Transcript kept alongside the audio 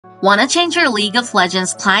Want to change your League of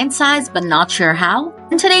Legends client size but not sure how?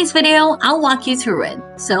 In today's video, I'll walk you through it.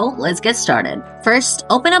 So let's get started. First,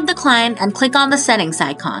 open up the client and click on the settings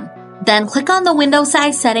icon. Then click on the window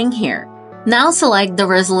size setting here. Now select the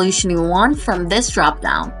resolution you want from this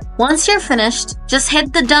drop-down. Once you're finished, just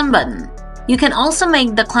hit the done button. You can also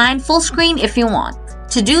make the client full screen if you want.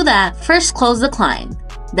 To do that, first close the client.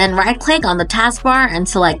 Then right-click on the taskbar and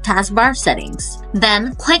select Taskbar Settings.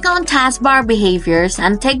 Then click on Taskbar Behaviors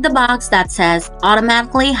and tick the box that says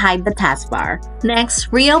Automatically Hide the Taskbar.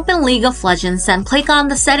 Next, reopen League of Legends and click on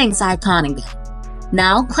the Settings icon again.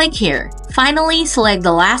 Now click here. Finally, select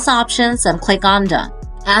the last options and click on Done.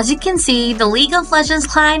 As you can see, the League of Legends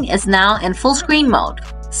client is now in full screen mode.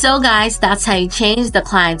 So guys, that's how you change the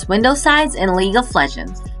client's window size in League of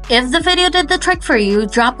Legends. If the video did the trick for you,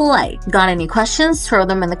 drop a like. Got any questions? Throw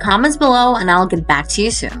them in the comments below and I'll get back to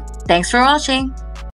you soon. Thanks for watching.